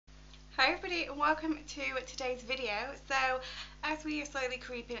Hi everybody and welcome to today's video. So as we are slowly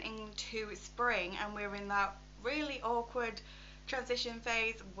creeping into spring and we're in that really awkward transition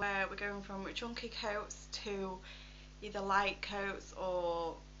phase where we're going from chunky coats to either light coats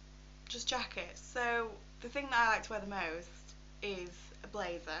or just jackets. So the thing that I like to wear the most is a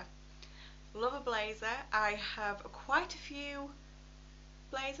blazer. Love a blazer. I have quite a few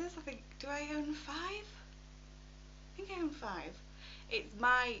blazers. I think, do I own 5? I think I own 5. It's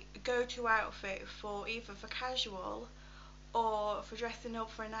my go-to outfit for either for casual or for dressing up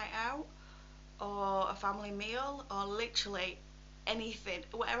for a night out or a family meal or literally anything.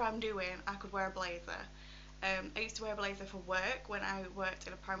 Whatever I'm doing, I could wear a blazer. I used to wear a blazer for work when I worked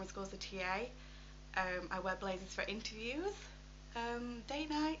in a primary school as a TA. I wear blazers for interviews, date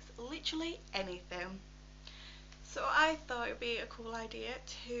nights, literally anything. So I thought it would be a cool idea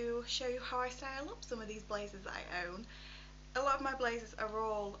to show you how I style up some of these blazers that I own. A lot of my blazers are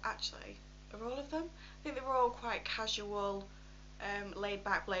all, are all of them? I think they're all quite casual, laid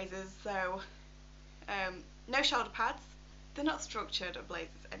back blazers, so no shoulder pads. They're not structured blazers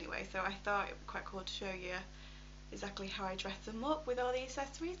anyway, so I thought it would be quite cool to show you exactly how I dress them up with all the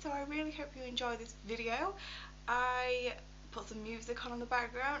accessories. So I really hope you enjoy this video. I put some music on in the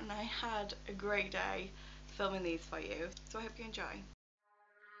background and I had a great day filming these for you, so I hope you enjoy.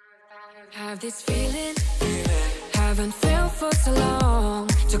 Have this feeling, haven't felt for so long.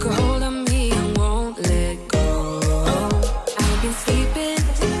 Took a hold on me and won't let go. I've been sleeping,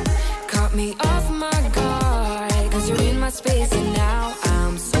 caught me off my guard, 'cause you're in my space and now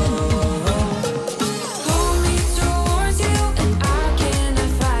I'm so hold me towards you and I cannot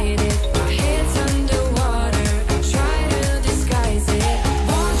fight it. My head's underwater, I try to disguise it.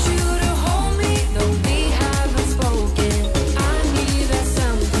 Want you to hold me, though we haven't spoken. I need that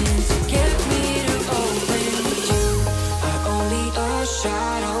something to get me to open. You are only a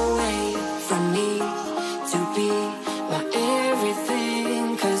shot away from me to be my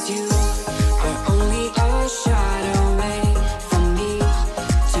everything, 'cause you are only a shot away from me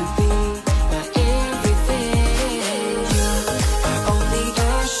to be my everything. You are only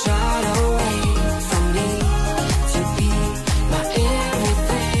a shot away from me to be my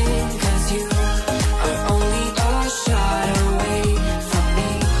everything, 'cause you are only a shot away from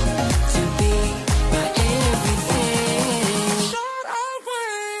me to be my everything. Shot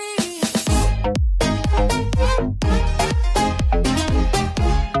away.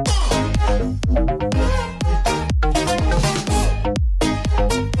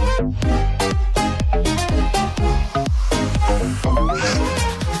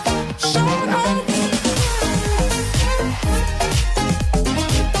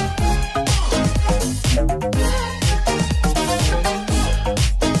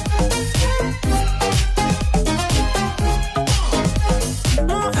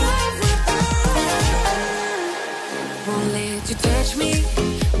 Won't let you touch me,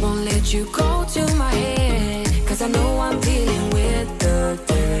 won't let you go.